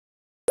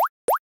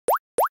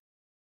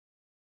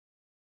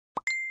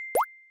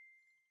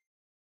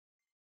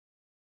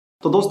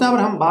तो दोस्तों अगर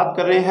हम बात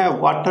कर रहे हैं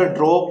वाटर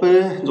ड्रॉप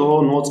जो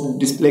नोच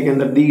डिस्प्ले के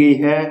अंदर दी गई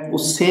है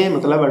उससे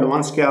मतलब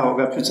एडवांस क्या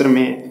होगा फ्यूचर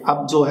में।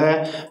 अब जो है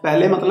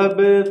पहले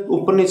मतलब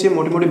ऊपर नीचे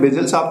मोटी मोटी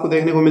बेजल्स आपको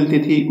देखने को मिलती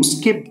थी,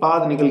 उसके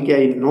बाद निकल के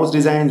आई नोच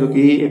डिज़ाइन जो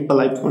कि एप्पल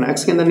आईफोन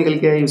एक्स के अंदर निकल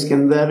के आई। उसके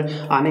अंदर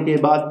आने के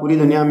बाद पूरी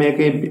दुनिया में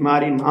एक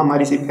बीमारी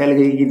महामारी से फैल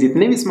गई कि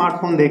जितने भी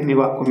स्मार्टफोन देखने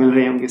को आपको मिल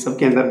रहे होंगे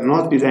सबके अंदर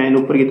नोच डिज़ाइन,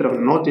 ऊपर की तरफ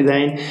नोच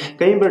डिज़ाइन,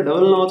 कहीं पर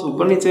डबल नोच,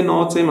 ऊपर नीचे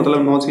नोच से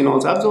मतलब नोच ही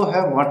नोच। अब जो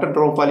है वाटर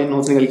ड्रॉप वाली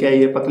नोच निकल के आई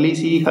है, पतली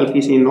सी हल्की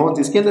सी नोच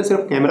जिसके अंदर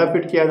सिर्फ कैमरा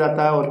फिट किया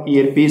जाता है और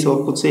ईयरपीस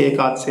और कुछ से एक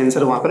आध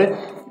सेंसर वहाँ पर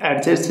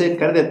एडजस्ट से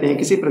कर देते हैं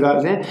किसी प्रकार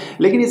से।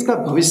 लेकिन इसका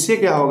भविष्य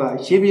क्या होगा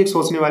ये भी एक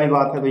सोचने वाली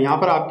बात है। तो यहाँ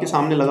पर आपके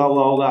सामने लगा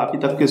हुआ होगा अभी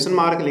तक क्वेश्चन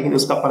मार्क, लेकिन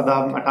उसका पर्दा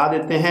हटा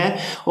देते हैं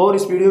और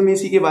इस वीडियो में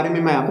इसी के बारे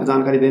में मैं यहाँ पर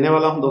जानकारी देने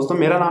वाला हूँ। दोस्तों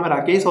मेरा नाम है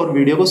राकेश और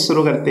वीडियो को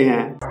शुरू करते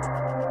हैं।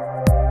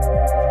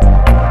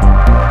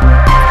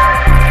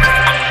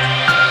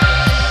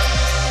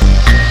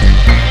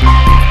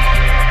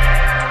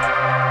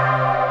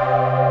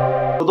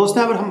 तो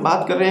दोस्तों अगर हम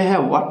बात कर रहे हैं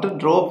वाटर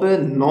ड्रॉप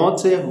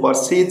नोच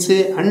वर्सेस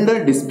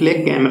अंडर डिस्प्ले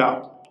कैमरा,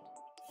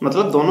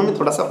 मतलब दोनों में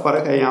थोड़ा सा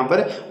फर्क है। यहाँ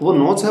पर वो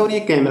नोच है और ये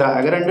कैमरा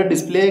है। अगर अंडर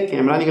डिस्प्ले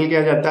कैमरा निकल के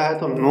आ जाता है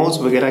तो नोच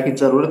वगैरह की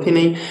ज़रूरत ही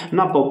नहीं,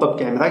 ना पॉपअप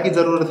कैमरा की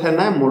ज़रूरत है,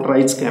 ना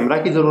मोटराइज कैमरा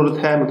की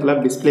ज़रूरत है।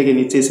 मतलब डिस्प्ले के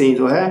नीचे से ही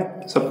जो है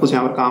सब कुछ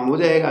यहाँ पर काम हो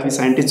जाएगा। अभी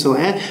साइंटिस्ट जो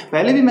हैं,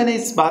 पहले भी मैंने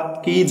इस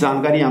बात की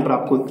जानकारी यहाँ पर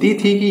आपको दी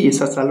थी कि ये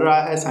सब चल रहा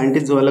है।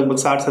 साइंटिस्ट जो है लगभग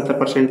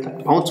 60-70%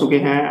 तक पहुँच चुके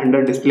हैं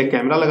अंडर डिस्प्ले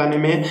कैमरा लगाने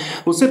में।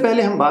 उससे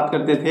पहले हम बात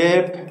करते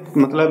थे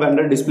मतलब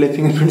अंडर डिस्प्ले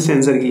फिंगरप्रिंट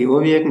सेंसर की, वो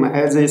भी एक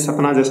महज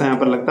सपना जैसा यहाँ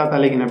पर लगता था,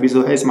 लेकिन अभी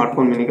जो है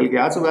स्मार्टफोन में निकल के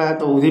आ चुका है।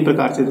 तो उसी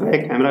प्रकार से जो है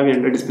कैमरा भी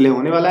अंडर डिस्प्ले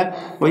होने वाला है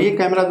और ये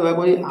कैमरा जो है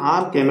कोई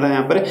आम कैमरा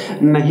यहाँ पर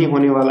नहीं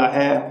होने वाला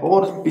है।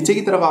 और पीछे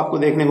की तरफ आपको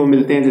देखने को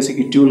मिलते हैं जैसे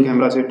कि dual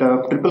camera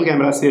setup, triple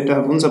camera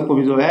setup, उन सबको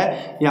भी जो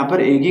है यहाँ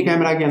पर एक ही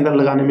कैमरा के अंदर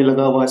लगाने में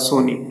लगा हुआ है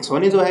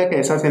सोनी जो है एक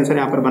ऐसा सेंसर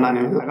यहाँ पर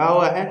बनाने में लगा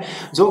हुआ है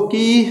जो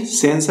कि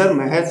सेंसर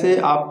महज से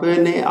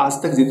आपने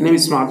आज तक जितने भी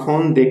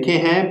स्मार्टफोन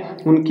देखे हैं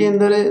उनके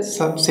अंदर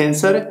सब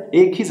सेंसर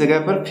एक ही जगह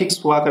पर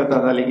फिक्स हुआ करता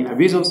था। लेकिन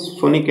अभी जो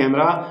सोनी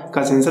कैमरा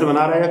का सेंसर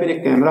बना रहा है या फिर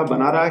एक कैमरा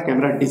बना रहा है,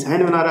 कैमरा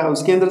डिजाइन बना रहा है,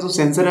 उसके अंदर जो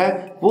सेंसर है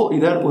वो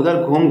इधर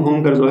उधर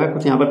घूम कर जो है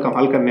कुछ यहाँ पर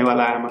कमाल करने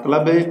वाला है।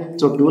 मतलब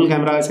जो डुअल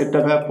कैमरा का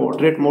सेटअप है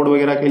पोर्ट्रेट मोड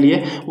वगैरह के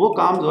लिए वो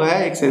काम जो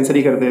है एक सेंसर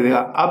ही कर देगा।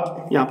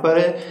 अब यहाँ पर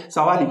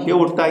सवाल ये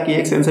उठता है कि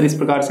एक सेंसर इस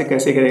प्रकार से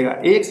कैसे करेगा।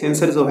 एक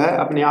सेंसर जो है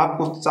अपने आप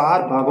को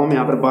 4 भागों में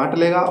यहाँ पर बांट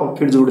लेगा और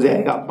फिर जुड़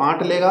जाएगा,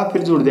 बांट लेगा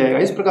फिर जुड़ जाएगा।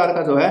 इस प्रकार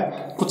का जो है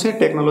कुछ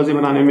टेक्नोलॉजी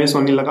बनाने में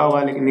सोनी लगा हुआ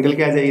है, लेकिन निकल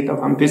के आ जाएगी तब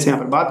हम फिर से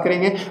यहाँ पर बात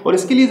करेंगे। और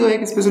इसके लिए जो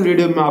एक स्पेशल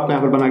वीडियो मैं आपको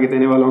यहाँ पर बना के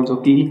देने वाला हूँ जो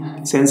कि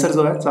सेंसर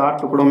जो है 4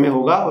 टुकड़ों में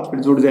होगा और फिर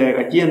जुड़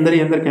जाएगा। ये अंदर ही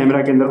अंदर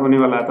कैमरा के अंदर होने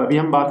वाला है। तो अभी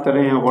हम बात कर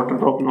रहे हैं वाटर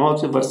ड्रॉप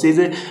नोच वर्सेस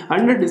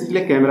अंडर डिस्प्ले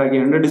कैमरा की।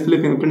 अंडर डिस्प्ले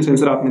फिंगरप्रिंट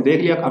सेंसर आपने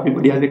देख लिया काफी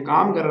बढ़िया से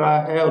काम कर रहा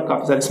है और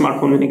काफी सारे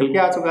स्मार्टफोन में निकल के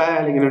आ चुका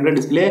है, लेकिन अंडर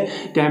डिस्प्ले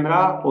कैमरा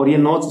और ये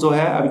नोच जो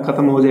है अभी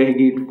खत्म हो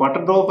जाएगी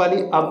वाटर ड्रॉप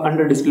वाली। अब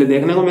अंडर डिस्प्ले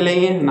देखने को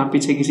मिलेंगे, ना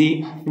पीछे किसी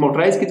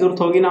मोटराइज की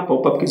जरूरत होगी ना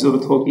पॉपअप की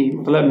जरूरत होगी।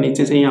 मतलब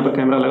नीचे से यहाँ पर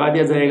कैमरा लगा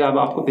दिया जाएगा। अब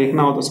आपको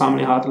देखना हो तो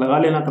सामने हाथ लगा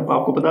लेना तब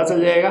आपको पता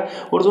चल जाएगा।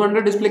 और जो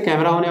अंडर डिस्प्ले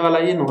कैमरा होने वाला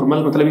है ये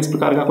नॉर्मल मतलब इस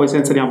प्रकार का कोई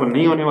सेंसर यहाँ पर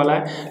नहीं होने वाला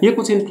है। ये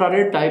कुछ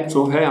इंफ्रारेड टाइप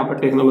जो है यहाँ पर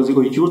टेक्नोलॉजी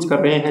को यूज कर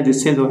रहे हैं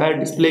जिससे जो है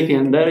डिस्प्ले के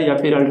अंदर या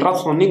फिर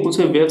अल्ट्रासोनिक कुछ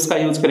वेव्स का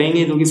यूज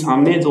करेंगे जो कि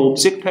सामने जो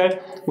ऑब्जेक्ट है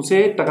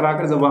उसे टकरा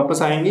कर जब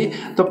वापस आएंगी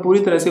तो पूरी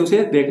तरह से उसे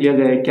देख लिया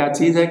जाए क्या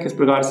चीज़ है, किस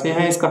प्रकार से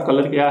है, इसका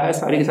कलर क्या है,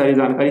 सारी की सारी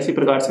जानकारी इसी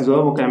प्रकार से जो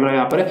है वो कैमरा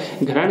यहाँ पर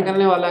ग्रहण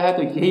करने वाला है।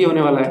 तो यही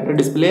होने वाला है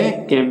डिस्प्ले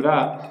कैमरा।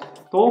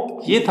 तो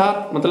ये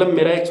था मतलब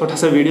मेरा एक छोटा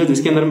सा वीडियो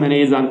जिसके अंदर मैंने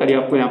ये जानकारी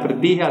आपको यहाँ पर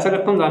दी है। आशा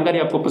करता हूँ जानकारी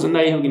आपको पसंद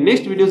आई होगी।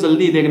 नेक्स्ट वीडियो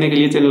जल्दी देखने के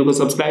लिए चैनल को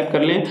सब्सक्राइब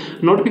कर लें,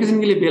 नोटिफिकेशन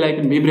के लिए बेल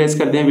आइकन भी प्रेस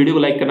कर दें, वीडियो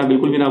को लाइक करना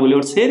बिल्कुल भी ना भूलें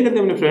और शेयर कर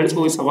दें अपने फ्रेंड्स को।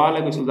 कोई सवाल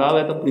है कोई सुझाव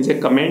है तो नीचे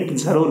कमेंट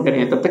जरूर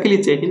करें। तब तक के लिए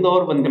जय हिंद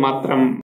और वंदे मातरम।